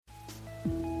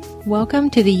Welcome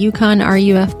to the Yukon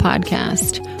RUF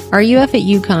podcast. RUF at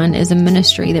Yukon is a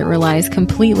ministry that relies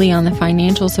completely on the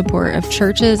financial support of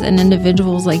churches and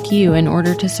individuals like you in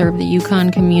order to serve the Yukon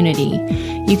community.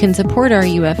 You can support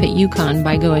RUF at Yukon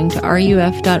by going to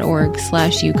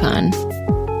ruf.org/Yukon.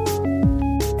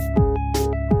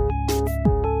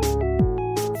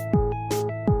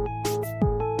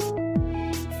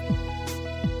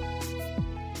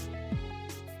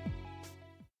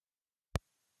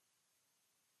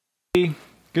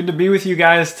 Good to be with you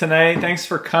guys tonight. Thanks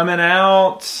for coming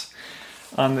out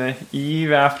on the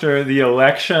eve after the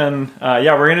election. We're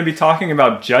going to be talking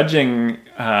about judging,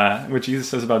 what Jesus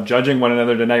says about judging one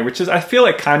another tonight, which is, I feel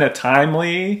like, kind of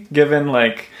timely given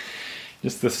like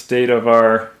just the state of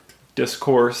our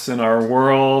discourse in our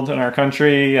world and our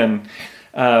country. And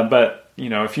but you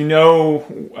know, if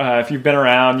you've been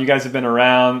around, you guys have been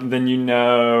around, then you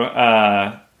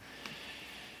know.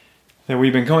 That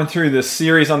we've been going through this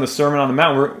series on the Sermon on the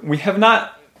Mount. We have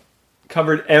not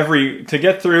covered to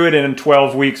get through it in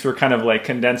 12 weeks, we're kind of like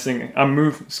condensing.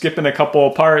 I'm skipping a couple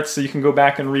of parts so you can go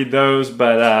back and read those,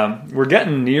 but we're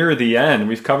getting near the end.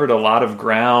 We've covered a lot of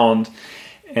ground,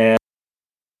 and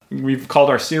we've called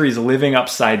our series Living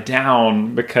Upside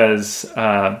Down because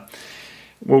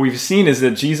what we've seen is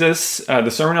that Jesus,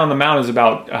 the Sermon on the Mount is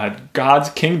about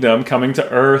God's kingdom coming to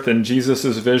earth and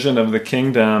Jesus' vision of the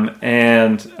kingdom,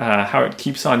 and how it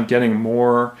keeps on getting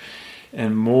more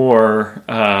and more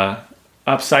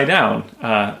upside down,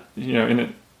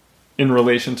 in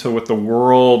relation to what the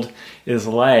world is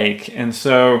like. And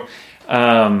so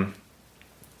we're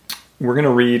going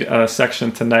to read a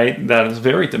section tonight that is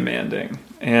very demanding.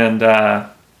 And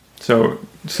so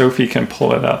Sophie can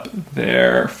pull it up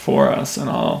there for us, and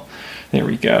there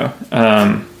we go.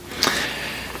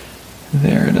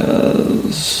 There it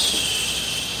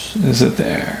is. Is it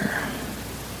there?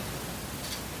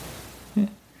 Yeah.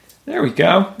 There we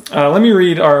go. Let me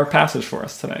read our passage for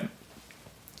us tonight.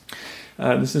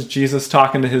 This is Jesus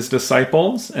talking to his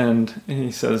disciples, and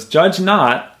he says, "Judge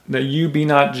not, that you be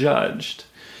not judged.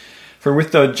 For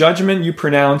with the judgment you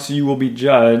pronounce, you will be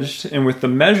judged, and with the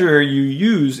measure you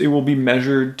use, it will be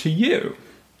measured to you.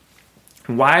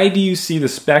 Why do you see the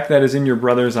speck that is in your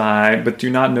brother's eye, but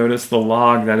do not notice the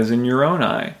log that is in your own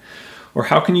eye? Or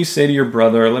how can you say to your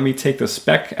brother, 'Let me take the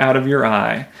speck out of your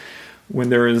eye,' when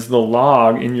there is the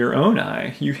log in your own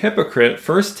eye? You hypocrite,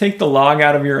 first take the log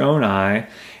out of your own eye,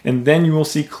 and then you will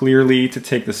see clearly to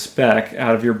take the speck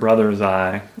out of your brother's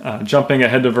eye." Jumping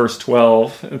ahead to verse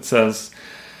 12, it says,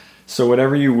 "So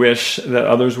whatever you wish that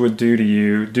others would do to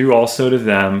you, do also to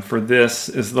them, for this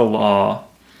is the law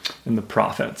and the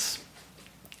prophets."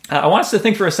 I want us to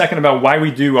think for a second about why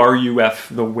we do RUF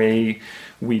the way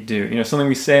we do. Something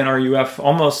we say in RUF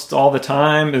almost all the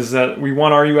time is that we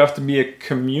want RUF to be a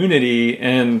community,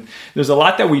 and there's a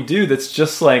lot that we do that's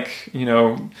just like,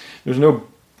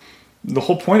 the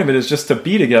whole point of it is just to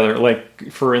be together.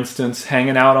 Like, for instance,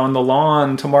 hanging out on the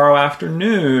lawn tomorrow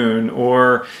afternoon,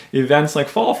 or events like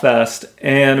Fall Fest.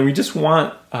 And we just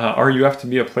want RUF to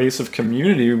be a place of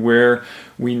community where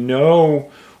we know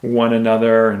one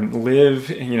another and live,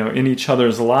 in each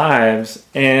other's lives.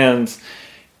 And,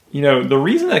 the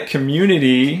reason that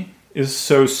community is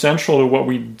so central to what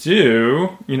we do,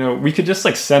 we could just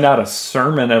like send out a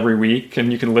sermon every week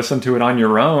and you can listen to it on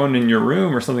your own in your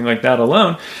room or something like that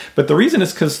alone. But the reason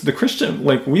is because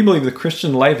we believe the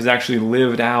Christian life is actually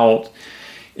lived out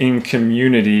in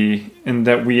community, and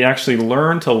that we actually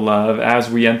learn to love as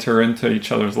we enter into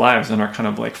each other's lives and are kind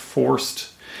of like forced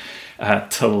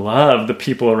to love the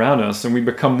people around us. And we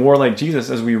become more like Jesus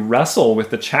as we wrestle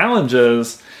with the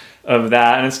challenges of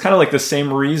that. And it's kind of like the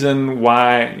same reason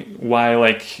why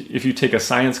like if you take a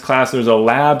science class, there's a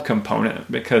lab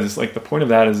component, because like the point of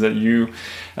that is that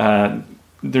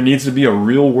there needs to be a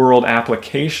real world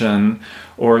application,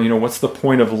 or what's the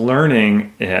point of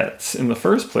learning it in the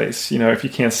first place, if you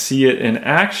can't see it in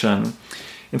action.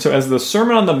 And so as the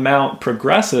Sermon on the Mount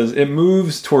progresses, it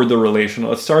moves toward the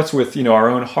relational. It starts with our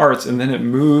own hearts, and then it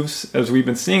moves, as we've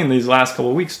been seeing in these last couple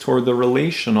of weeks, toward the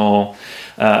relational,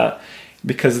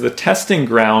 because the testing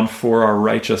ground for our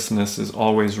righteousness is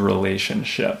always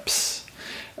relationships.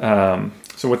 So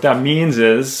what that means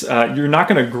is you're not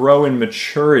going to grow in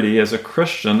maturity as a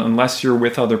Christian unless you're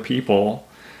with other people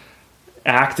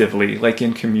actively, like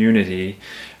in community,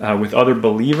 with other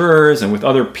believers and with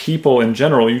other people in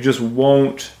general. You just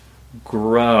won't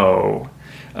grow,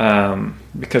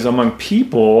 because among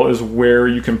people is where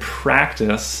you can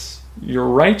practice your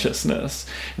righteousness.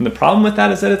 And the problem with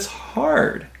that is that it's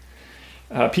hard.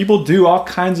 People do all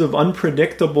kinds of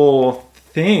unpredictable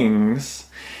things,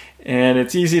 And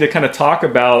it's easy to kind of talk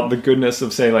about the goodness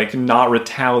of, say, like not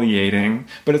retaliating,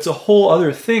 but it's a whole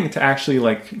other thing to actually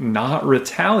like not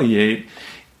retaliate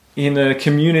in a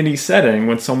community setting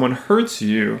when someone hurts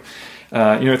you.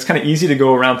 It's kind of easy to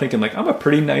go around thinking like, I'm a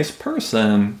pretty nice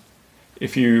person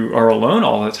if you are alone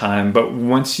all the time. But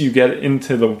once you get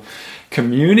into the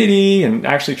community and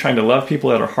actually trying to love people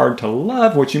that are hard to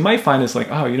love, what you might find is like,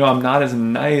 oh, I'm not as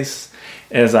nice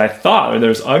as I thought, or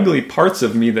there's ugly parts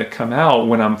of me that come out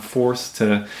when I'm forced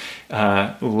to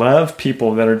love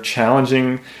people that are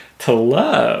challenging to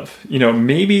love.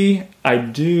 Maybe I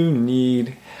do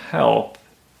need help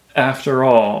after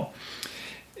all.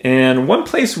 And one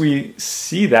place we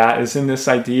see that is in this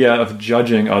idea of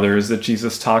judging others that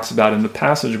Jesus talks about in the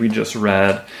passage we just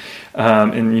read.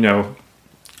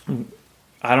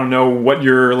 I don't know what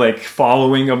your like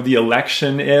following of the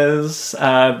election is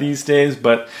these days,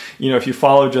 but if you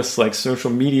follow just like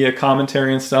social media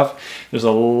commentary and stuff, there's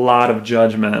a lot of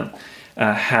judgment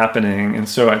happening. And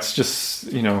so it's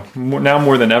just, now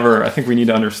more than ever, I think we need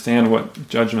to understand what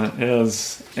judgment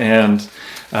is and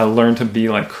learn to be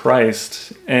like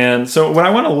Christ. And so what I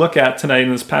want to look at tonight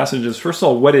in this passage is, first of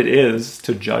all, what it is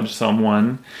to judge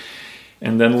someone,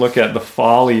 and then look at the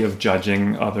folly of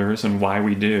judging others and why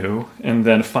we do. And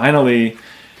then finally,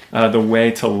 the way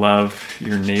to love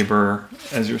your neighbor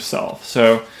as yourself.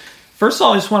 So first of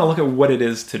all, I just want to look at what it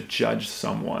is to judge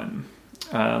someone.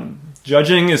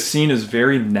 Judging is seen as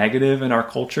very negative in our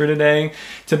culture today.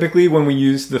 Typically, when we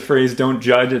use the phrase don't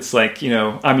judge, it's like,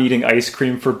 I'm eating ice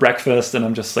cream for breakfast and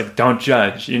I'm just like, don't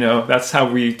judge. That's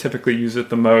how we typically use it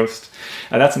the most.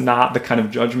 That's not the kind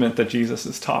of judgment that Jesus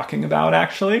is talking about,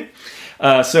 actually.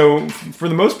 So for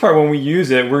the most part, when we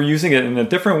use it, we're using it in a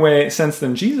different sense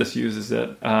than Jesus uses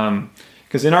it.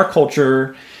 Because in our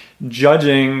culture,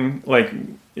 judging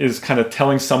is kind of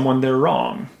telling someone they're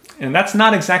wrong. And that's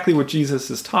not exactly what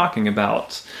Jesus is talking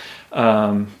about.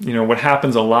 What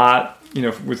happens a lot,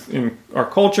 in our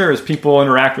culture as people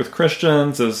interact with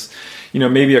Christians is,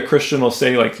 maybe a Christian will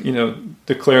say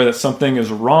declare that something is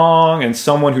wrong, and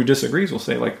someone who disagrees will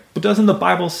say but doesn't the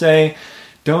Bible say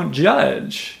don't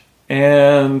judge?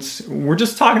 And we're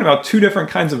just talking about two different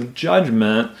kinds of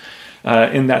judgment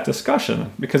in that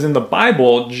discussion. Because in the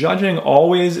Bible, judging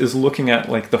always is looking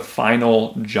at the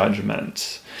final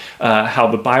judgment. How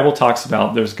the Bible talks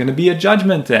about there's going to be a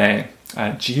judgment day.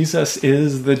 Jesus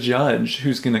is the judge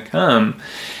who's going to come.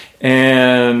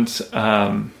 And,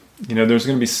 there's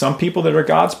going to be some people that are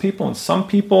God's people and some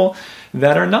people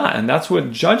that are not. And that's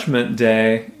what Judgment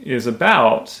Day is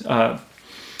about.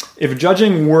 If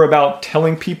judging were about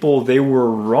telling people they were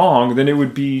wrong, then it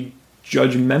would be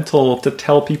judgmental to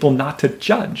tell people not to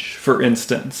judge, for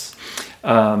instance.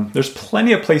 There's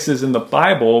plenty of places in the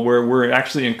Bible where we're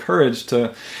actually encouraged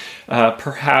to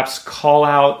perhaps call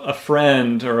out a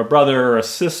friend or a brother or a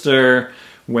sister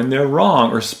when they're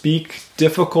wrong, or speak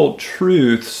difficult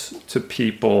truths to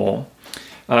people.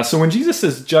 So when Jesus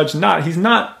says judge not,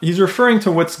 he's referring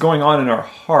to what's going on in our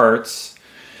hearts.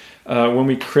 When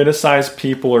we criticize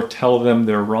people or tell them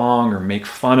they're wrong or make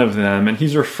fun of them. And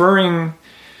he's referring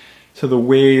to the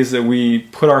ways that we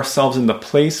put ourselves in the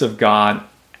place of God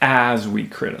as we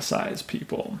criticize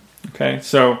people. Okay,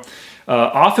 so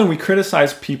often we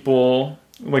criticize people,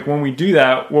 when we do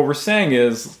that, what we're saying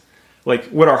is,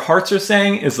 what our hearts are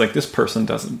saying is this person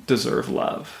doesn't deserve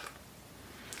love.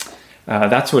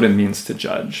 That's what it means to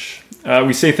judge.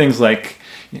 We say things like,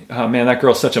 oh man, that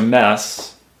girl's such a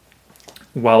mess,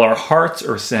 while our hearts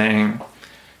are saying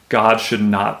God should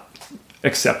not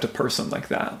accept a person like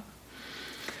that.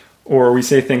 Or we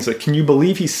say things like, can you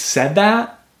believe he said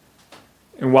that?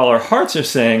 And while our hearts are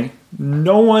saying,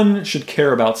 no one should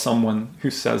care about someone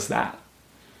who says that.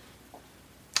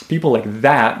 People like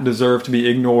that deserve to be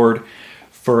ignored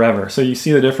forever. So you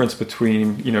see the difference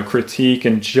between, critique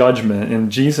and judgment in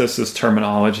Jesus's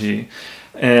terminology.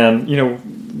 And,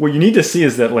 what you need to see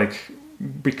is that,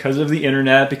 because of the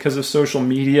internet, because of social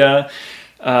media,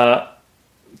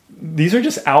 these are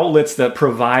just outlets that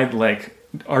provide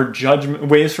our judgment,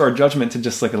 ways for our judgment to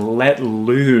just let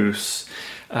loose.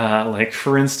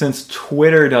 For instance,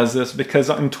 Twitter does this, because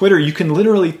on Twitter you can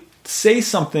literally say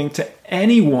something to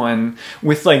anyone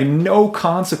with no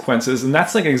consequences, and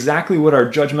that's exactly what our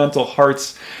judgmental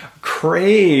hearts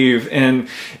crave. And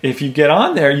if you get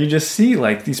on there, you just see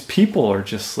these people are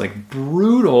just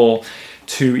brutal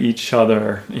to each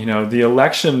other. The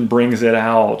election brings it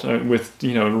out with,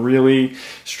 really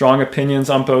strong opinions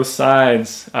on both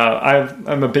sides.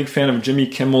 I'm a big fan of Jimmy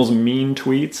Kimmel's mean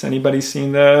tweets. Anybody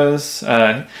seen those?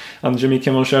 On the Jimmy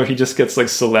Kimmel Show, he just gets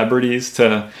celebrities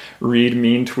to read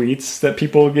mean tweets that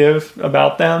people give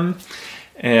about them.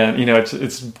 And,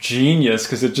 it's genius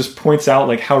because it just points out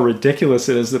like how ridiculous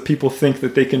it is that people think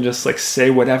that they can just like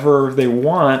say whatever they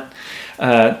want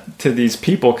to these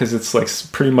people because it's like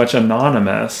pretty much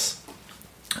anonymous.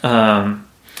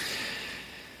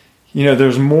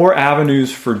 There's more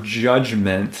avenues for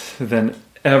judgment than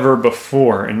ever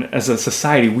before. And as a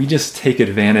society, we just take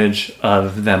advantage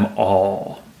of them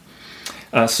all.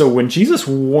 So when Jesus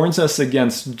warns us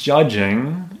against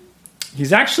judging,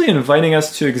 he's actually inviting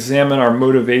us to examine our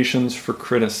motivations for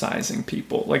criticizing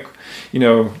people. Like,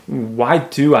 why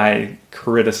do I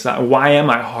criticize? Why am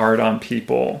I hard on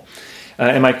people?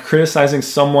 Am I criticizing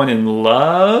someone in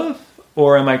love,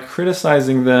 or am I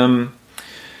criticizing them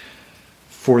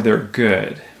for their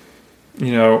good?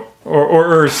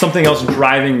 Or something else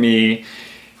driving me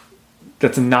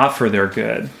that's not for their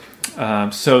good.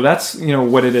 So that's,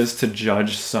 what it is to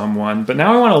judge someone. But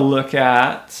now I want to look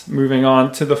at, moving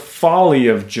on to the folly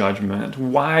of judgment,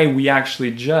 why we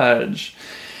actually judge.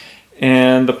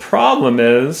 And the problem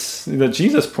is that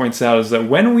Jesus points out is that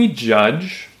when we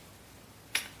judge,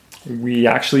 we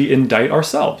actually indict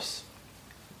ourselves.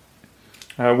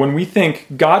 When we think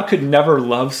God could never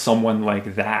love someone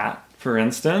like that, for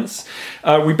instance,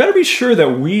 we better be sure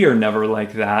that we are never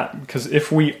like that, because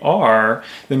if we are,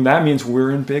 then that means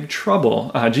we're in big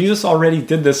trouble. Jesus already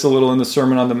did this a little in the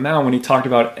Sermon on the Mount when he talked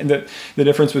about the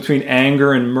difference between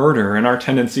anger and murder, and our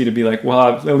tendency to be like,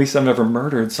 well, at least I've never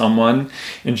murdered someone.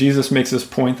 And Jesus makes this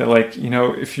point that, like,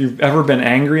 if you've ever been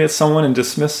angry at someone and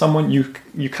dismissed someone,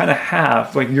 you kind of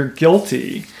have, like, you're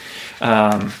guilty.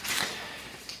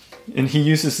 And he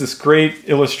uses this great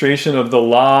illustration of the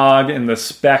log and the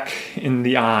speck in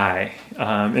the eye.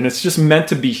 And it's just meant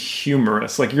to be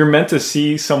humorous. Like, you're meant to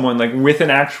see someone like with an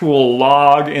actual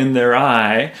log in their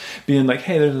eye being like,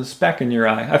 hey, there's a speck in your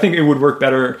eye. I think it would work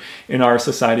better in our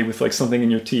society with like something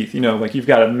in your teeth. Like you've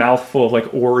got a mouthful of like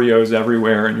Oreos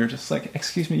everywhere and you're just like,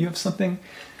 excuse me, you have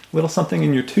little something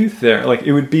in your tooth there. Like,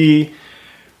 it would be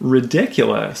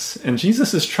ridiculous. And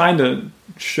Jesus is trying to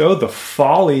show the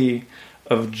folly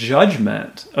of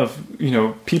judgment, of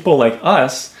people like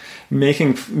us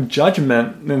making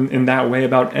judgment in that way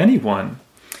about anyone.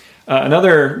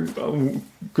 Another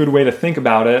good way to think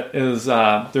about it is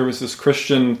there was this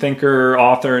Christian thinker,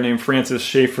 author named Francis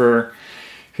Schaeffer,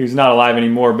 who's not alive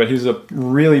anymore, but he's a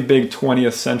really big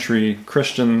 20th century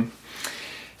Christian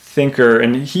thinker,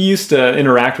 and he used to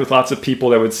interact with lots of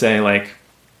people that would say like,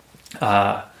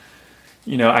 I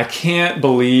can't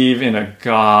believe in a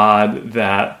God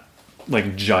that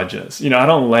like judges. I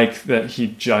don't like that he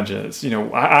judges.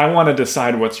 I want to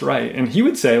decide what's right. And he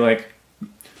would say like,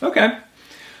 okay,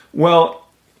 well,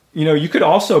 you could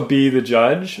also be the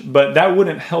judge, but that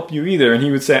wouldn't help you either. And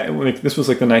he would say, like, this was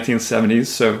like the 1970s,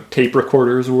 so tape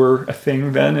recorders were a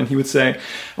thing then. And he would say,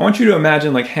 I want you to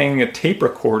imagine like hanging a tape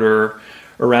recorder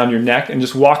around your neck and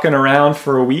just walking around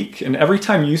for a week. And every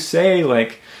time you say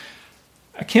like,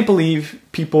 I can't believe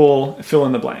people fill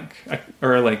in the blank,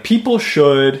 or like people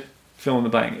should fill in the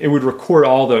blank, it would record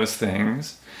all those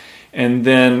things. And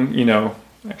then,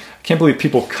 I can't believe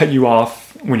people cut you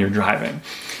off when you're driving,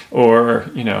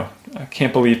 or, I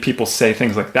can't believe people say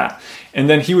things like that. And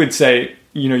then he would say,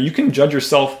 you can judge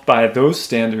yourself by those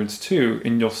standards too,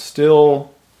 and you'll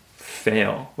still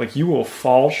fail. Like, you will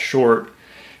fall short,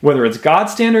 whether it's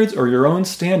God's standards or your own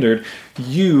standard,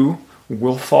 you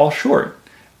will fall short.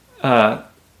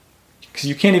 Because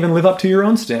you can't even live up to your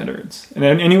own standards. And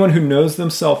anyone who knows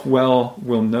themselves well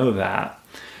will know that.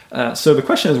 So the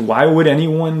question is, why would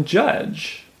anyone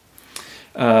judge?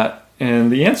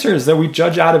 And the answer is that we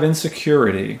judge out of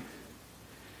insecurity.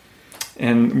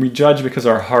 And we judge because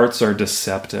our hearts are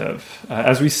deceptive.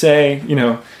 As we say,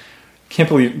 can't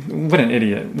believe, what an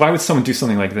idiot. Why would someone do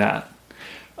something like that?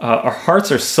 Our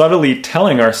hearts are subtly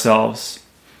telling ourselves,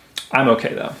 I'm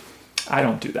okay though. I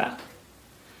don't do that.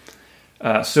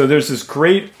 So there's this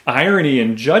great irony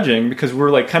in judging, because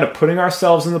we're like kind of putting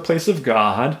ourselves in the place of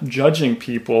God, judging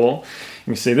people.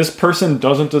 And we say, this person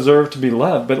doesn't deserve to be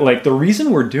loved. But like the reason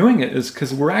we're doing it is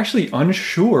because we're actually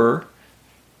unsure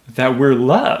that we're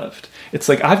loved. It's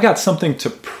like, I've got something to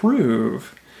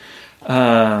prove.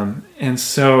 And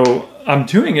so I'm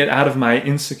doing it out of my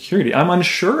insecurity. I'm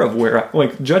unsure of where,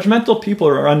 like, judgmental people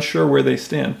are unsure where they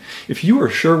stand. If you were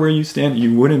sure where you stand,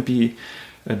 you wouldn't be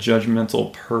a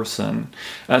judgmental person.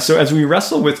 So as we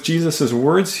wrestle with Jesus'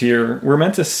 words here, we're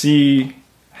meant to see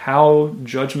how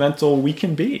judgmental we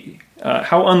can be,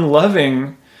 how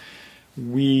unloving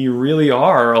we really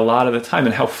are a lot of the time,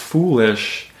 and how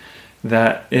foolish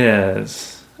that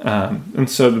is. And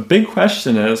so the big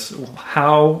question is,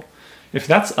 how, if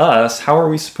that's us, how are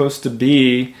we supposed to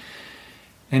be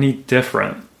any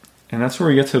different? And that's where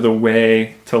we get to the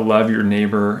way to love your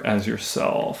neighbor as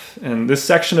yourself. And this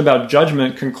section about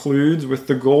judgment concludes with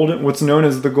what's known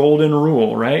as the golden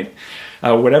rule, right?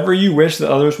 Whatever you wish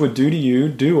that others would do to you,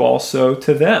 do also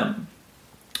to them.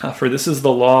 For this is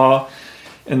the law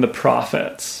and the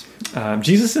prophets.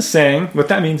 Jesus is saying, what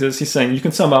that means is he's saying you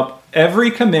can sum up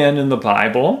every command in the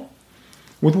Bible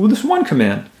with this one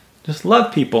command. Just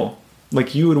love people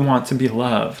like you would want to be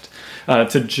loved.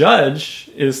 To judge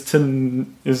to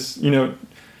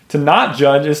not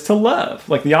judge is to love.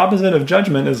 Like the opposite of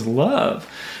judgment is love.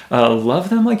 Love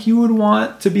them like you would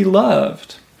want to be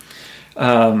loved.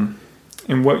 And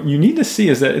what you need to see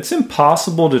is that it's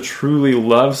impossible to truly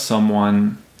love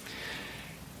someone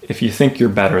if you think you're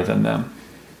better than them.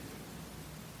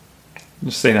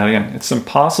 Just say that again. It's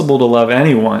impossible to love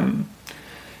anyone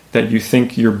that you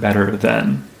think you're better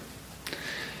than.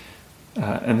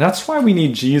 And that's why we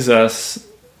need Jesus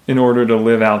in order to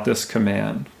live out this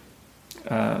command.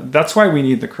 That's why we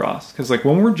need the cross. Because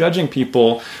when we're judging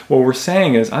people, what we're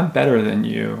saying is, I'm better than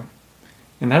you.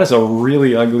 And that is a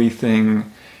really ugly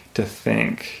thing to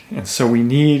think. And so we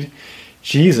need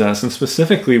Jesus, and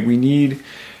specifically we need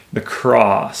the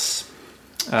cross.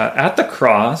 At the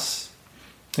cross,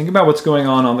 think about what's going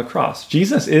on the cross.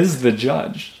 Jesus is the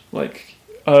judge,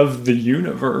 of the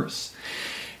universe.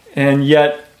 And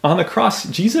yet, on the cross,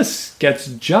 Jesus gets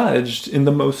judged in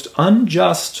the most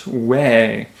unjust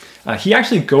way. He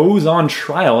actually goes on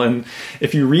trial, and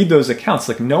if you read those accounts,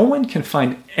 no one can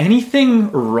find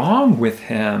anything wrong with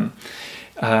him,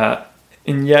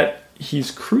 and yet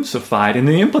he's crucified. And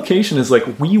the implication is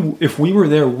if we were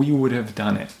there, we would have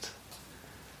done it.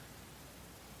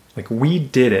 We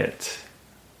did it.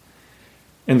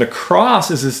 And the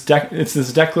cross is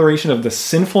this declaration of the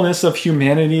sinfulness of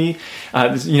humanity.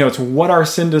 It's what our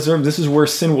sin deserves. This is where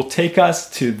sin will take us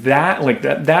to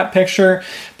that picture,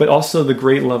 but also the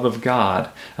great love of God,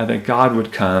 that God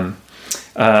would come,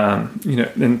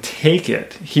 and take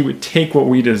it. He would take what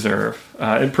we deserve.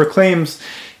 It proclaims,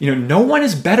 no one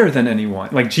is better than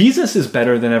anyone. Jesus is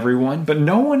better than everyone, but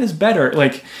no one is better.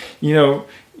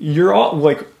 You're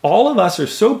all of us are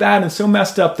so bad and so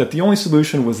messed up that the only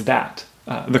solution was that.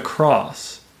 The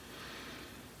cross,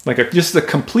 just the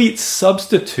complete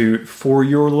substitute for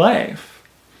your life.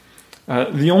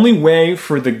 The only way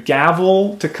for the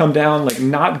gavel to come down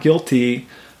not guilty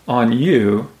on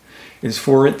you is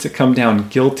for it to come down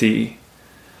guilty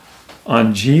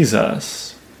on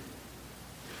Jesus.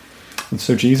 And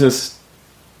so Jesus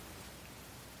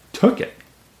took it.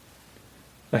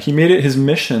 He made it his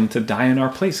mission to die in our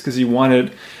place because he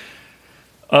wanted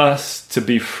us to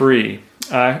be free.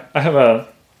 I have a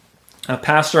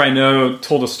pastor I know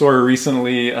told a story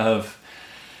recently of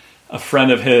a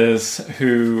friend of his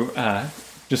who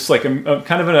just kind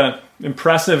of an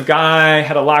impressive guy,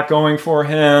 had a lot going for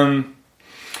him,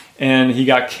 and he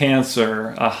got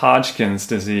cancer, Hodgkin's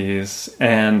disease.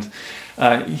 And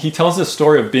he tells this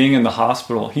story of being in the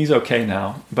hospital. He's okay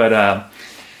now, but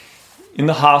in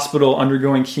the hospital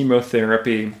undergoing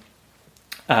chemotherapy,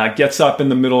 gets up in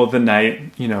the middle of the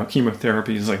night.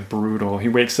 Chemotherapy is brutal. He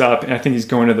wakes up, and I think he's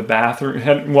going to the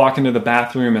bathroom, walking to the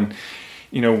bathroom, and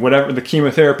whatever the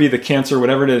chemotherapy, the cancer,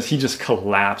 whatever it is, he just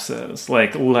collapses,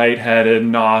 lightheaded,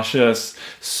 nauseous,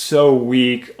 so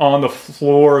weak, on the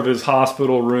floor of his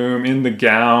hospital room, in the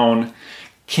gown,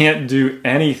 can't do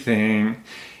anything.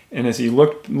 And as he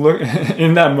look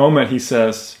in that moment, he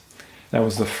says, "That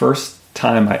was the first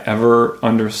time I ever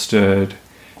understood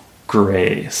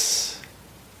grace."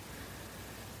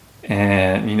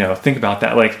 And, think about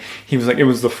that. He was it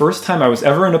was the first time I was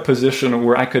ever in a position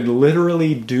where I could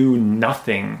literally do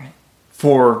nothing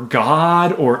for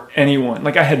God or anyone.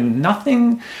 I had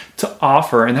nothing to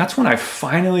offer. And that's when I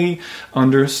finally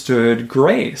understood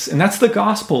grace. And that's the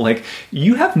gospel.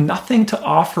 You have nothing to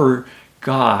offer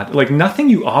God. Nothing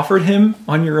you offered him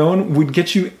on your own would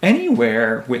get you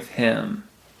anywhere with him.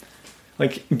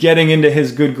 Getting into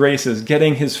his good graces,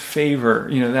 getting his favor,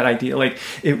 that idea.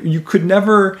 You could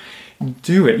never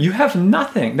do it. You have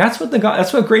nothing. That's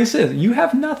what grace is. You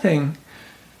have nothing.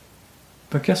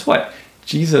 But guess what?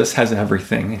 Jesus has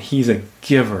everything, and he's a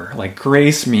giver.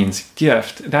 Grace means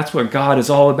gift. That's what God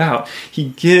is all about. He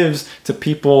gives to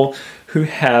people who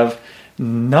have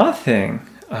nothing.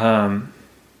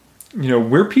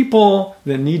 We're people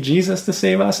that need Jesus to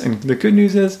save us, and the good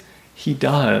news is he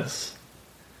does.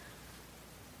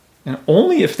 And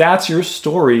only if that's your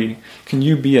story can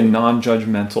you be a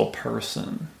non-judgmental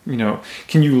person.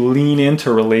 Can you lean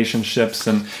into relationships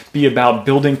and be about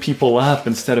building people up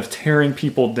instead of tearing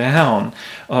people down?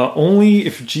 Only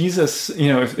if Jesus,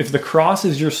 if the cross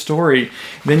is your story,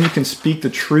 then you can speak the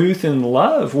truth in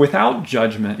love without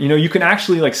judgment. You can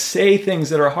actually say things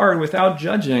that are hard without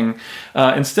judging.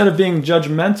 Instead of being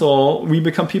judgmental, we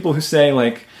become people who say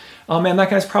oh man, that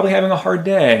guy's probably having a hard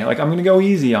day. I'm going to go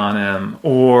easy on him.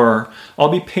 Or I'll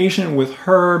be patient with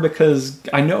her because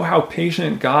I know how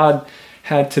patient God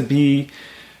had to be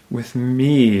with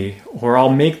me. Or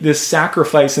I'll make this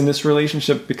sacrifice in this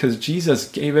relationship because Jesus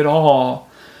gave it all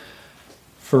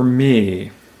for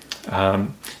me.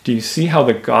 Do you see how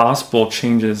the gospel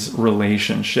changes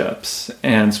relationships?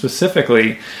 And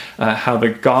specifically, how the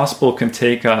gospel can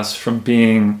take us from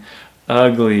being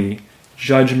ugly,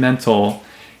 judgmental,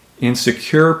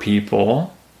 insecure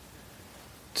people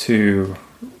to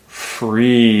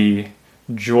free,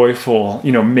 joyful,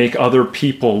 make other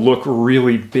people look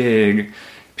really big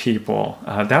people.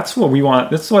 That's what we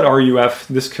want. That's what RUF,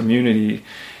 this community,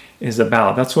 is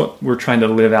about. That's what we're trying to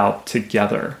live out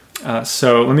together.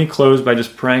 So let me close by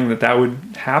just praying that would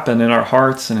happen in our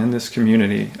hearts and in this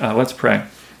community. Let's pray.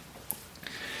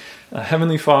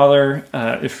 Heavenly Father,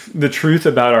 if the truth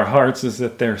about our hearts is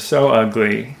that they're so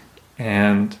ugly,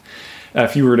 and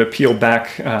if you were to peel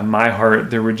back my heart,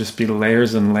 there would just be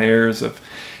layers and layers of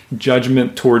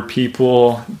judgment toward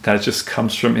people that just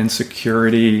comes from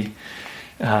insecurity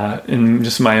and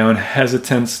just my own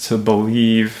hesitance to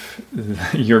believe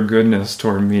your goodness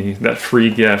toward me, that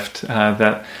free gift,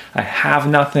 that I have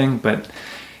nothing, but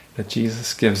that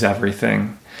Jesus gives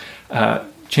everything.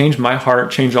 Change my heart,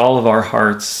 change all of our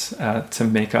hearts to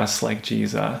make us like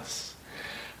Jesus.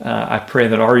 I pray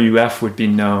that RUF would be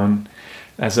known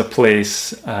as a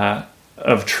place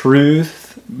of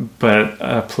truth, but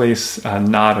a place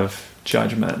not of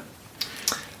judgment.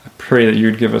 I pray that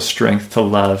you'd give us strength to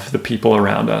love the people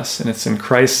around us. And it's in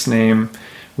Christ's name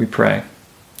we pray.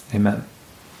 Amen.